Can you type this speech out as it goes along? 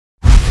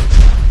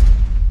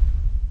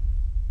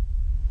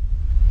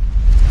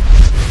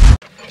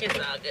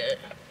good.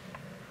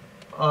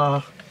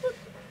 What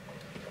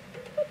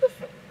the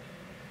fuck?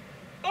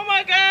 Oh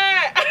my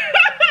god!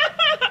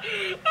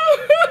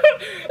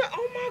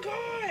 Oh my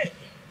god!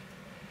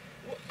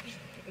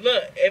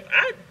 Look,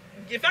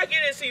 if I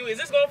get it to you, is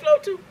this gonna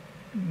float too?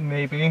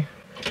 Maybe.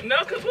 No,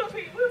 cause what if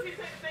he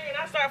says thing and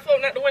I start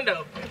floating out the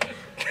window?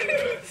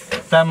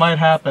 That might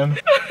happen.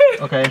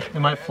 Okay, it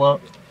might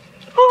float.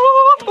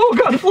 Oh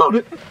god, it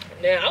floated!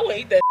 Now I wouldn't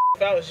eat that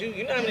if I was you.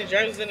 You know how many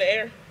germs in the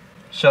air?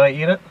 Should I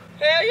eat it?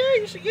 Hell yeah,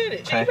 you should get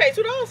it. Okay. You paid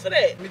 $2 for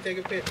that. Let me take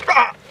a picture.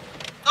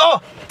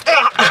 Oh!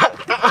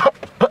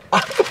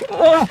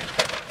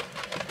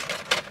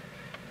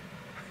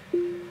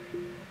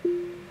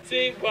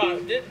 See, wow,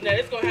 now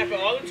it's gonna happen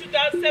all in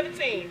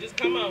 2017. Just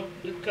come on,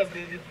 because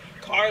the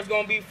car's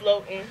gonna be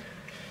floating,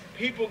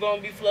 people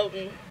gonna be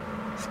floating.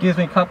 Excuse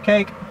me,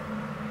 cupcake.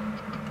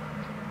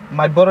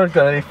 My butter's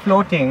gonna be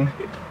floating.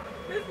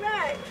 Miss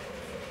Mac.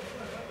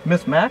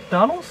 Miss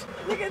McDonald's?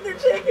 Look at the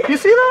chicken. You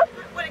see that?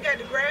 What, it got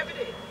the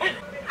gravity?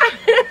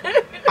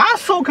 I'm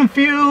so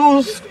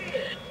confused.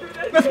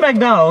 Miss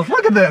McDonald's,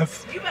 look at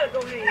this. You better go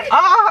ahead.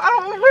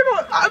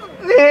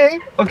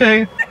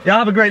 Okay, y'all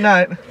have a great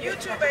night. You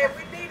too, baby.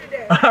 We needed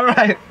that. All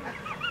right.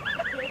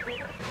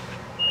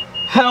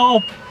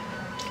 Help.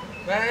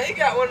 Man, he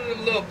got one of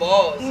them little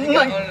balls. He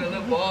got one of the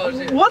little balls.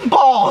 Here. What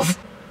balls?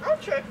 I'm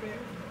tripping.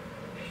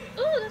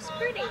 Ooh, that's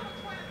pretty.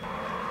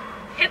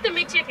 Hit the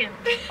McChicken.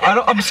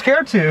 I'm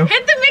scared to.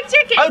 Hit the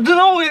McChicken. I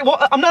don't know.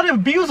 I'm not an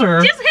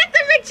abuser. Just hit the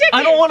McChicken.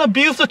 I don't want to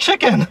abuse the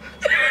chicken.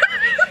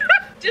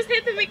 Just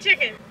hit the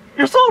McChicken.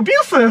 You're so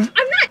abusive.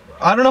 I'm not.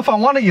 I don't know if I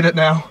want to eat it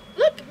now.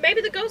 Look,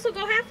 maybe the ghost will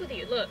go half with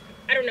you. Look,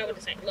 I don't know what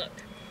to say. Look,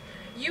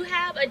 you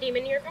have a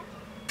demon in your car.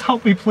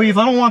 Help me, please.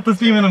 I don't want this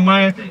demon in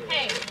my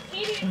Hey, he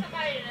needs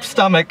somebody to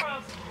stomach.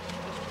 I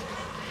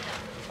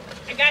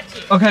got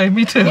you. Okay,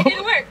 me too. It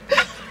didn't work.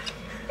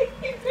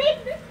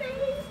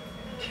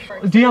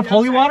 Do you have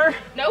holy water?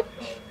 Nope.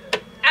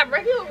 I have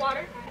regular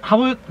water.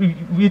 How about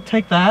we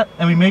take that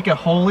and we make it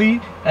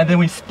holy and then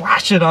we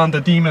splash it on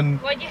the demon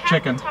Well, you have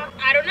chicken? to talk.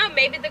 I don't know.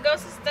 Maybe the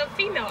ghost is still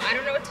female. I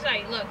don't know what to tell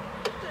you. Look.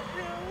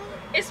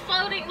 It's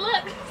floating.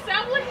 Look.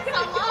 Stop looking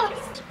so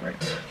lost.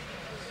 Right.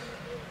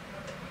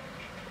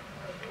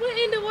 What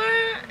in the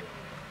world?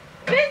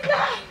 This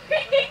dog.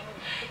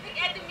 Look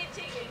at the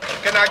McChicken.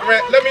 Can I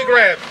grab? Let me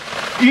grab.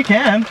 You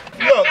can.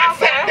 Look,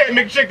 set that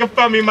McChicken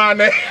for me, my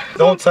name.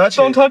 Don't touch it.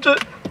 Don't touch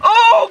it.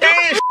 Oh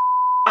god!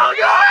 Oh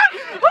god!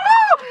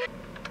 Oh!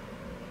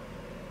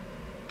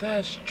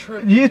 That's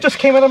true. You just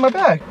came out of my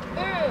bag.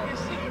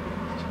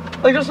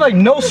 Like there's like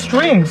no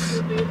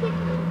strings.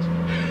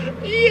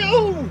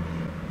 Yo,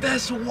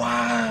 that's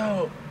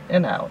wild.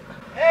 And out.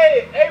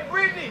 Hey,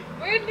 Brittany.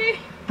 Brittany.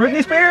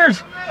 Britney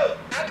Spears. Look,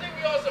 I think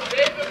we on some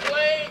David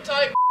Blaine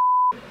type.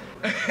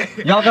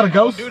 Y'all got a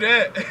ghost? Do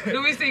that.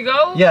 Do we see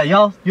ghosts? Yeah,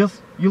 y'all. You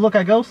look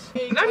at ghosts?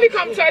 Let me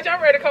come touch. I'm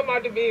ready to come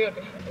out the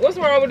building. What's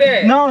wrong with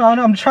that? No.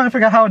 I'm trying to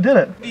figure out how I did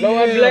it.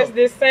 Lord bless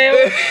this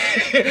sandwich.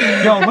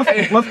 Yo,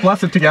 let's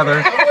bless it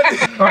together.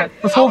 All right,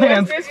 let's hold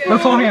hands. Let's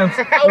hold hands.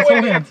 Let's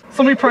hold hands.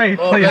 Somebody pray,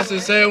 Oh, please. bless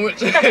this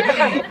sandwich.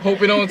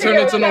 Hope it don't turn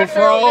into no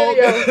frog.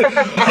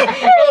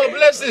 Oh,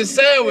 bless this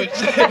sandwich.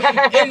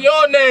 In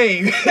your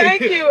name.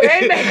 Thank you.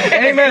 Amen.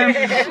 Amen.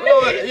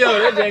 Yo,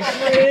 that thing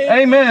crazy.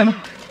 Amen.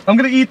 I'm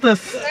gonna eat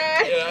this.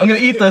 I'm gonna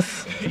eat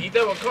this. Eat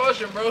that with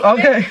caution, bro.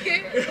 Okay.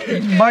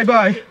 Bye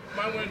bye.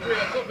 Might want to drink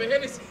a cup of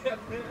Hennessy.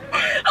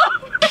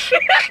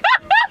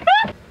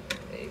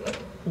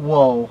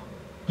 Whoa.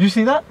 Did you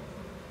see that?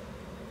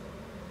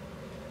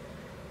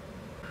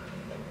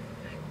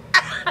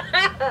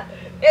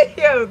 Hey,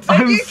 yo,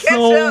 I'm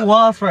so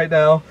lost right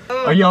now.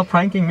 Are y'all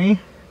pranking me?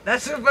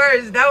 That's the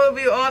first. That would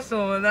be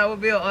awesome. That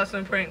would be an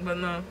awesome prank, but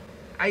no.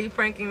 Are you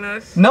pranking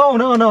us? No,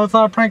 it's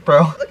not a prank,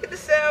 bro. Look at the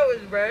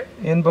sandwich, bro.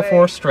 In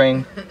before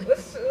string.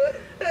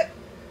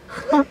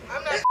 I'm not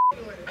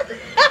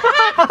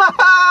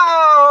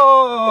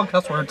Oh,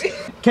 cuss words.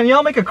 Can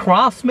y'all make a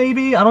cross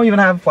maybe? I don't even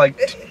have like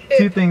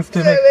two things to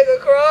make. make a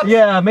cross?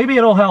 Yeah, maybe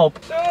it'll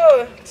help.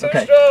 Sure. Two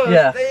Okay. straws.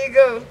 Yeah. There you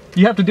go.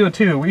 You have to do it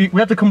too. We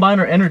have to combine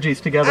our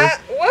energies together.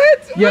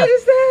 What? Yeah. What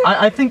is that?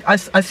 I think I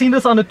seen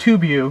this on the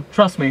tube view.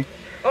 Trust me.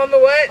 On the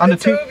what? On the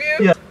tube tube.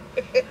 view? Yeah.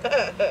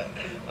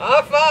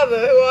 Our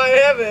Father who art in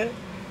heaven.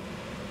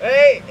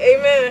 Hey,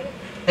 amen.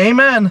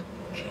 Amen.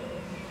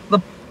 The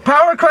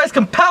power of Christ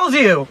compels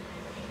you.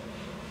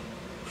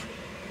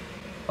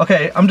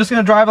 Okay, I'm just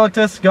gonna drive like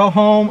this, go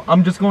home.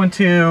 I'm just going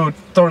to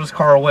throw this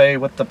car away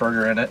with the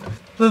burger in it.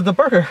 The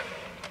burger.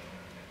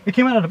 It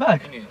came out of the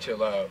bag. You need to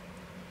chill out.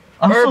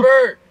 I'm so-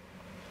 Herbert!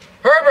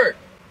 Herbert!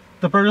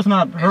 the burger's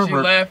not And she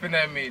Herbert. laughing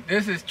at me.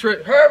 This is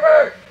Trick.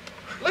 Herbert!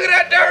 Look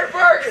at that dirt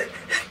burger!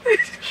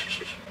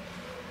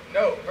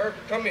 No, Herbert,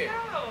 come here.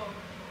 No.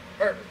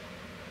 Herbert,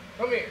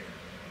 come here.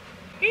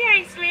 He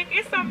ain't slick.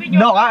 It's something.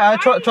 No,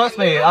 trust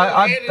me.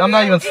 I'm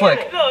not even slick.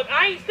 Look,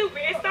 I ain't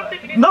stupid. It's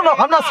something. No,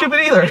 I'm not stupid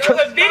either. It's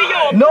a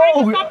video of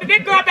No. something.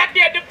 That girl back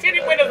there, them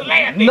tinted windows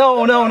laughing.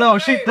 No.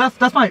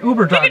 That's my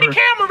Uber Look at driver. the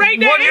camera right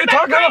there. What are you Everybody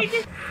talking about?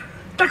 crazy.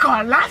 That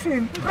girl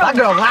laughing. That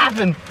girl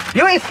laughing.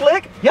 You ain't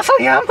slick. Yes,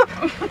 I am.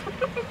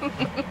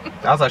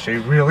 That was actually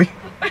really...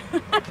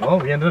 Well,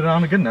 we ended it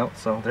on a good note,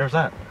 so there's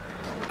that.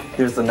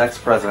 Here's the next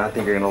present. I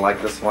think you're gonna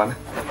like this one.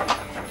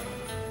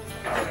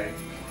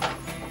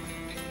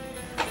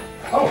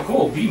 Oh,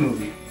 cool.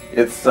 B-movie.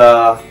 It's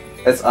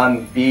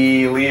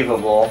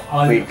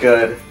unbelievably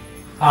good.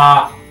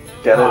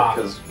 Get it?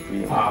 Because